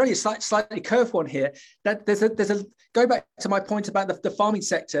throw you a slightly curved one here. That there's a go back to my point about the farming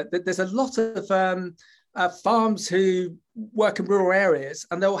sector. That there's a lot of farms who work in rural areas,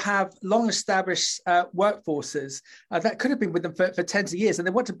 and they'll have long-established workforces that could have been with them for tens of years, and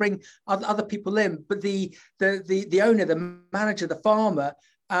they want to bring other people in. But the owner, the manager, the farmer,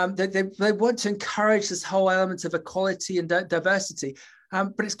 they want to encourage this whole element of equality and diversity.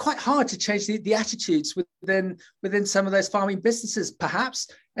 But it's quite hard to change the attitudes within some of those farming businesses, perhaps.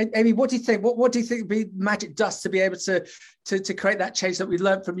 Amy, what do you think? What do you think would be magic dust to be able to create that change that we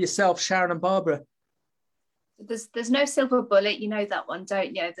learned from yourself, Sharon and Barbara? There's no silver bullet, you know that one,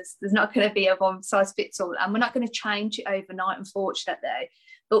 don't you? There's not going to be a one size fits all, and we're not going to change it overnight, unfortunately.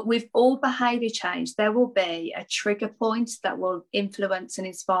 But with all behaviour change, there will be a trigger point that will influence and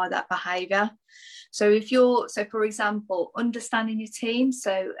inspire that behaviour. So for example, understanding your team,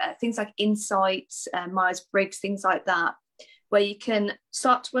 so things like insights, Myers-Briggs, things like that, where you can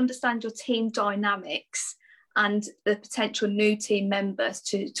start to understand your team dynamics and the potential new team members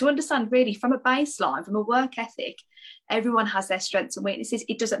to understand really from a baseline, from a work ethic, everyone has their strengths and weaknesses.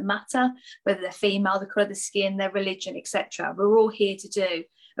 It doesn't matter whether they're female, the colour of the skin, their religion, etc. We're all here to do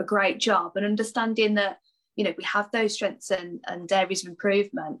a great job, and understanding that, you know, we have those strengths and areas of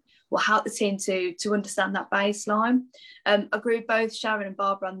improvement will help the team to understand that baseline. I agree with both Sharon and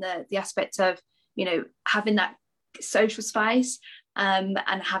Barbara on the aspect of, you know, having that social space and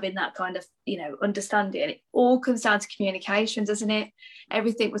having that kind of, you know, understanding. It all comes down to communication, doesn't it?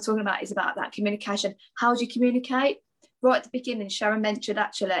 Everything we're talking about is about that communication. How do you communicate? Right at the beginning, Sharon mentioned,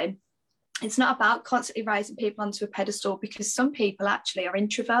 actually, it's not about constantly raising people onto a pedestal, because some people actually are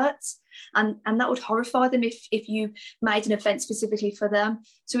introverts, and that would horrify them if you made an event specifically for them.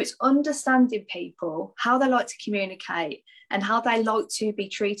 So it's understanding people, how they like to communicate and how they like to be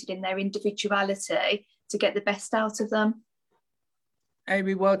treated in their individuality to get the best out of them.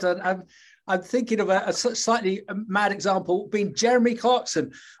 Amy, well done. I'm thinking of a slightly mad example being Jeremy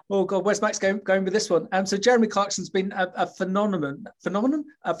Clarkson. Oh God, where's Max going with this one? So Jeremy Clarkson's been a phenomenal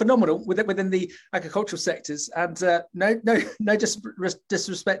within the agricultural sectors, and no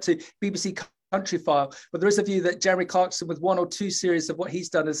disrespect to BBC Countryfile, but there is a view that Jeremy Clarkson, with one or two series of what he's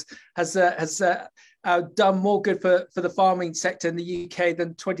done, has done more good for the farming sector in the UK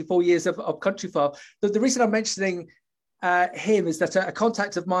than 24 years of Countryfile. The reason I'm mentioning him is that a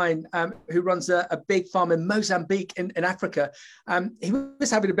contact of mine who runs a big farm in Mozambique in Africa, he was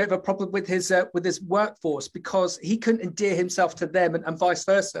having a bit of a problem with his workforce because he couldn't endear himself to them and vice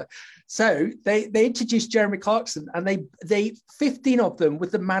versa. So they introduced Jeremy Clarkson, and they 15 of them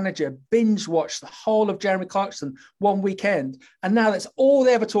with the manager binge watched the whole of Jeremy Clarkson one weekend, and now that's all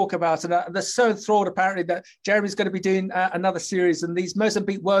they ever talk about, and they're so enthralled apparently that Jeremy's going to be doing another series, and these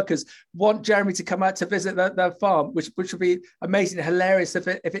Mozambique workers want Jeremy to come out to visit their farm, which would be amazing and hilarious if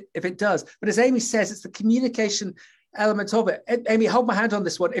it does. But as Amy says, it's the communication element of it. Amy, hold my hand on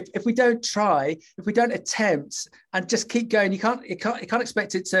this one. If we don't try, if we don't attempt and just keep going, you can't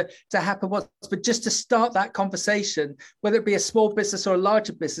expect it to happen once, but just to start that conversation, whether it be a small business or a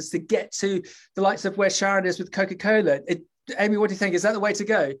larger business, to get to the likes of where Sharon is with Coca-Cola. Amy, what do you think? Is that the way to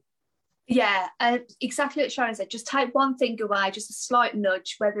go? Yeah, exactly what Sharon said. Just take one thing away, just a slight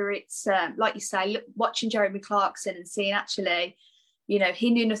nudge, whether it's, like you say, watching Jeremy Clarkson and seeing, actually, you know, he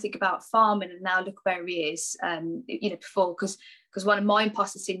knew nothing about farming and now look where he is, you know, before, because one of my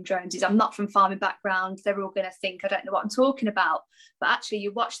imposter syndromes is I'm not from farming background. They're all going to think I don't know what I'm talking about. But actually,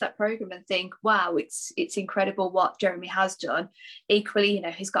 you watch that programme and think, wow, it's incredible what Jeremy has done. Equally, you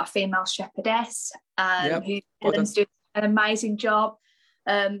know, he's got a female shepherdess who's doing an amazing job.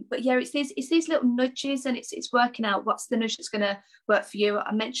 But yeah, it's these little nudges, and it's working out what's the nudge that's going to work for you.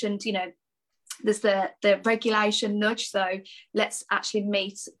 I mentioned, you know, there's the regulation nudge, so let's actually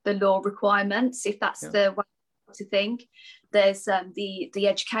meet the law requirements, if that's the way to think. There's the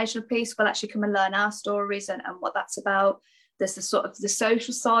educational piece. We'll actually come and learn our stories and what that's about. There's the sort of the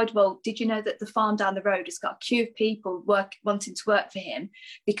social side. Well, did you know that the farm down the road has got a queue of people wanting to work for him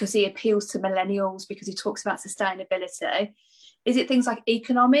because he appeals to millennials, because he talks about sustainability? Is it things like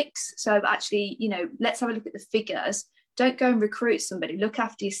economics? So actually, you know, let's have a look at the figures. Don't go and recruit somebody. Look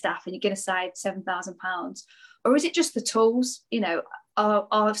after your staff and you're going to save £7,000. Or is it just the tools? You know,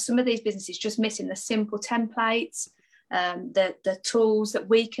 are some of these businesses just missing the simple templates, the tools that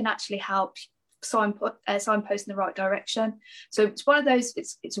we can actually help signpost in the right direction? So it's one of those,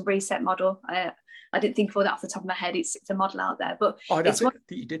 it's a reset model. I didn't think of all that off the top of my head. It's a model out there. But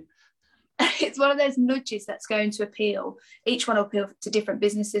you did. It's one of those nudges that's going to appeal. Each one will appeal to different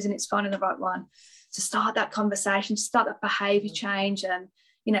businesses, and it's finding the right one to start that conversation, to start that behaviour change. And,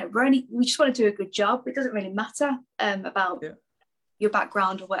 you know, we just want to do a good job. It doesn't really matter about your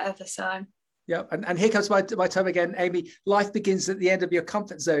background or whatever. So yeah, and here comes my time again, Amy. Life begins at the end of your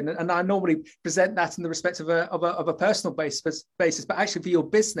comfort zone, and I normally present that in the respect of a personal basis, but actually for your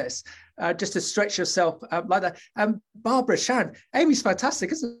business, just to stretch yourself like that. Barbara, Sharon, Amy's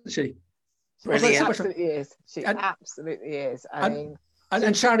fantastic, isn't she? Brilliant. She absolutely is. She absolutely is. I mean.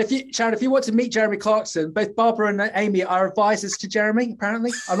 And Sharon, if you want to meet Jeremy Clarkson, both Barbara and Amy are advisors to Jeremy,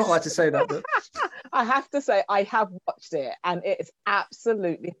 apparently. I'm not allowed to say that, but I have to say I have watched it, and it is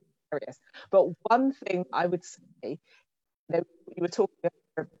absolutely hilarious. But one thing I would say, you know, you were talking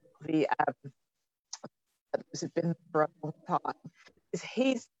about the those who've been there for a long time, is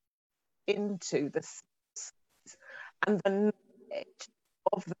he's into the and the knowledge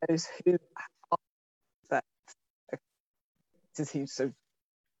of those who are experts, this is who's so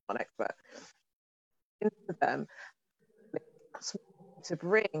an expert, into them, that's to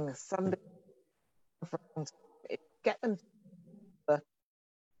bring somebody from, get them to the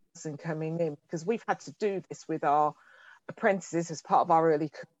person coming in, because we've had to do this with our apprentices as part of our early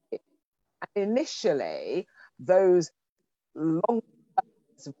career. And initially, those long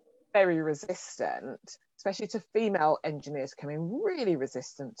very resistant, especially to female engineers coming really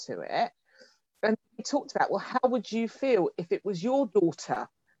resistant to it. And we talked about, well, how would you feel if it was your daughter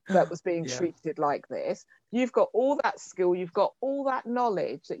that was being treated like this? You've got all that skill, you've got all that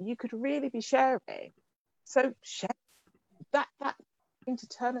knowledge that you could really be sharing. So share that going to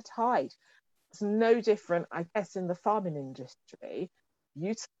turn a tide. It's no different, I guess, in the farming industry. You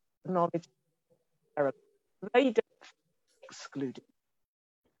take the knowledge, they don't exclude it.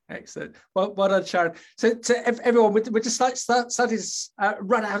 Excellent. Well done, Sharon. So to everyone, we're just starting to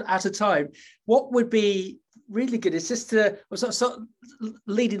run out of time. What would be really good is just to sort of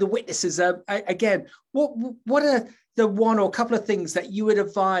leading the witnesses again. What are the one or couple of things that you would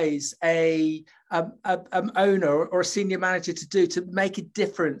advise an owner or a senior manager to do to make a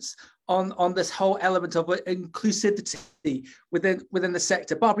difference on this whole element of inclusivity within the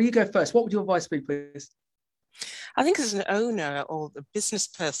sector? Barbara, you go first. What would your advice be, please? I think as an owner or the business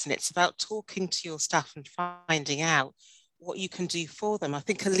person, it's about talking to your staff and finding out what you can do for them. I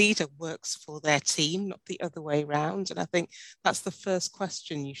think a leader works for their team, not the other way around. And I think that's the first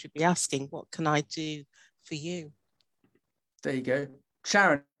question you should be asking. What can I do for you? There you go.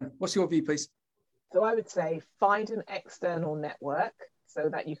 Sharon, what's your view, please? So I would say find an external network so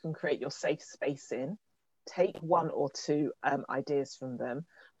that you can create your safe space in. Take one or two ideas from them,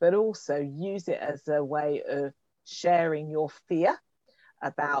 but also use it as a way of sharing your fear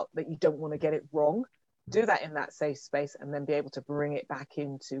about that you don't want to get it wrong. Do that in that safe space and then be able to bring it back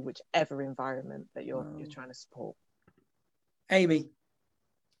into whichever environment that you're trying to support. Amy.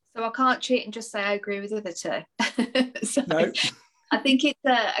 So I can't cheat and just say I agree with the other two. So no. I think it's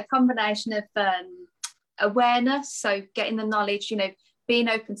a combination of awareness, so getting the knowledge, being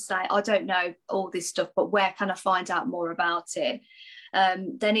open to say, I don't know all this stuff, but where can I find out more about it?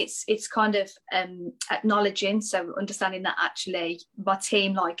 Then it's kind of acknowledging, so understanding that actually my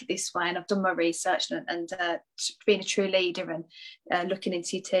team like it this way, and I've done my research and being a true leader and looking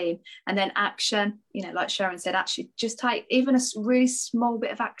into your team. And then action, like Sharon said, actually just take even a really small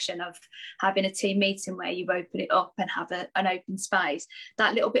bit of action of having a team meeting where you open it up and have an open space.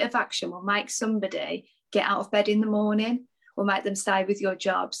 That little bit of action will make somebody get out of bed in the morning, will make them stay with your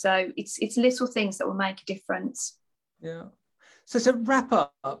job. So it's little things that will make a difference. Yeah. So to wrap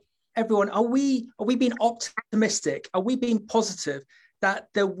up, everyone, are we being optimistic? Are we being positive that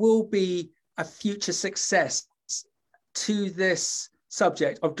there will be a future success to this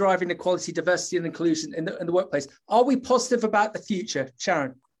subject of driving equality, diversity, and inclusion in the workplace? Are we positive about the future,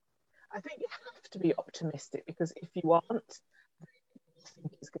 Sharon? I think you have to be optimistic, because if you aren't, I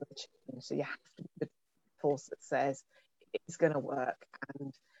think it's going to change. So you have to be the force that says it's going to work,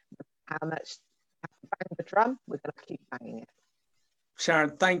 and how much bang the drum, we're going to keep banging it.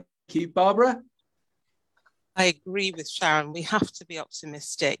 Sharon, thank you. Barbara? I agree with Sharon. We have to be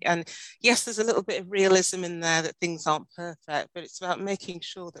optimistic. And yes, there's a little bit of realism in there that things aren't perfect, but it's about making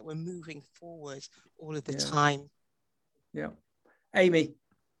sure that we're moving forward all of the time. Yeah. Amy?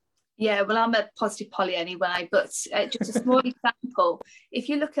 Yeah, well, I'm a positive Polly anyway, but just a small example. If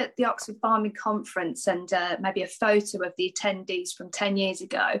you look at the Oxford Farming Conference and maybe a photo of the attendees from 10 years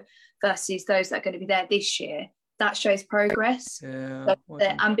ago versus those that are going to be there this year, that shows progress. Yeah, so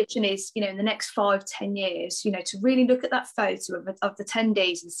the ambition is, in the next 5-10 years, to really look at that photo of the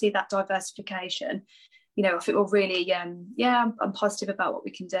attendees and see that diversification. I think we're really, I'm positive about what we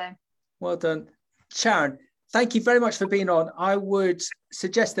can do. Well done. Sharon, thank you very much for being on. I would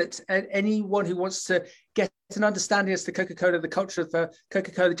suggest that anyone who wants to get an understanding as to Coca-Cola, the culture of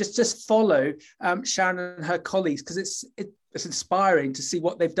Coca-Cola, just follow Sharon and her colleagues, because it's inspiring to see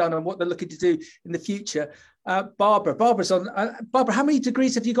what they've done and what they're looking to do in the future. Barbara's on. Barbara, how many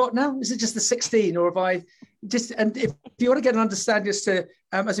degrees have you got now? Is it just the 16, or have I just? And if you want to get an understanding as to,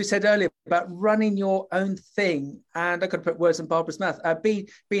 as we said earlier, about running your own thing, and I could put words in Barbara's mouth,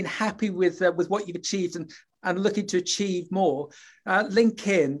 being happy with what you've achieved and looking to achieve more, link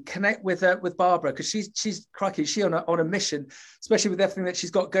in, connect with Barbara, because she's crikey, she's on a mission, especially with everything that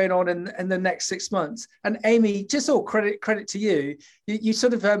she's got going on in the next 6 months. And Amy, just all credit to you. You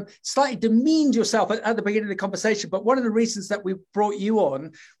sort of slightly demeaned yourself at the beginning of the conversation, but one of the reasons that we brought you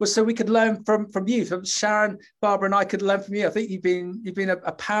on was so we could learn from you, from Sharon, Barbara, and I could learn from you. I think you've been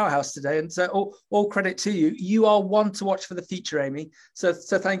a powerhouse today, and so all credit to you. You are one to watch for the future, Amy. So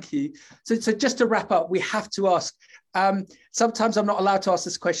thank you. So just to wrap up, we have to ask. Sometimes I'm not allowed to ask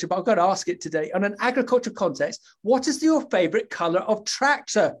this question, but I've got to ask it today. On an agricultural context, what is your favourite colour of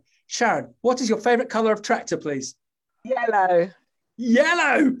tractor? Sharon, what is your favourite colour of tractor, please? Yellow.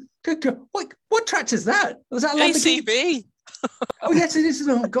 Yellow. What tractor is that? Was that JCB? Oh yes, it is.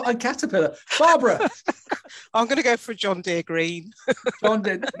 Oh, got a Caterpillar. Barbara. I'm going to go for John Deere green. John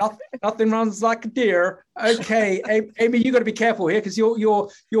Deere. Nothing runs like a deer. Okay, Amy, you got to be careful here because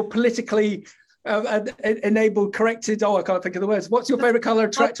you're politically enabled, corrected. Oh, I can't think of the words. What's your favourite colour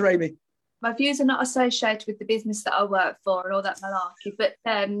of tractor, Amy? My views are not associated with the business that I work for and all that malarkey, but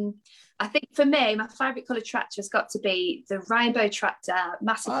I think for me, my favourite colour tractor has got to be the rainbow tractor,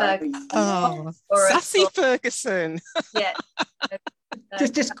 Massey Ferguson. Oh, Sassy Ferguson. Yeah.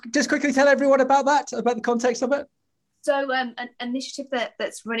 Just quickly tell everyone about that, about the context of it. So an initiative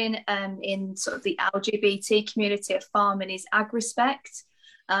that's running in sort of the LGBT community of farming is AgRespect.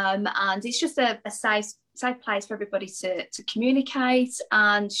 And it's just a safe place for everybody to communicate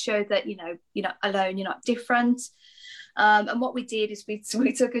and show that, you're not alone, you're not different. And what we did is we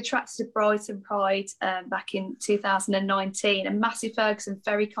took a tractor to Brighton Pride back in 2019, and Massey Ferguson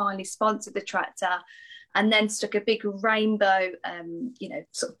very kindly sponsored the tractor and then stuck a big rainbow,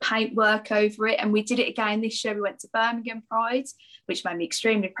 sort of paintwork over it. And we did it again this year. We went to Birmingham Pride, which made me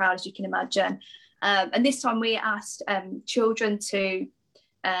extremely proud, as you can imagine. And this time we asked children to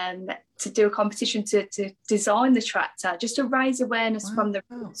do a competition to design the tractor, just to raise awareness from the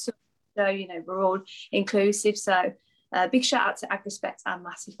roots. So, we're all inclusive. So big shout out to AgRespect and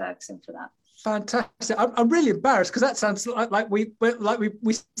Massey Ferguson for that. Fantastic. I'm really embarrassed because that sounds like we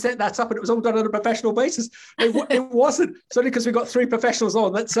set that up and it was all done on a professional basis. It wasn't. It's only because we got 3 professionals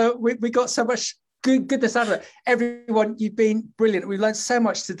on that. So we got so much goodness out of it. Everyone, you've been brilliant. We've learned so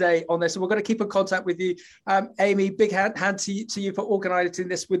much today on this, and we're going to keep in contact with you. Amy, big hand to you for organising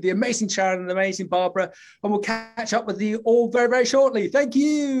this with the amazing Sharon and the amazing Barbara, and we'll catch up with you all very, very shortly. Thank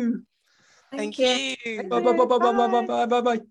you. Thank you. Bye.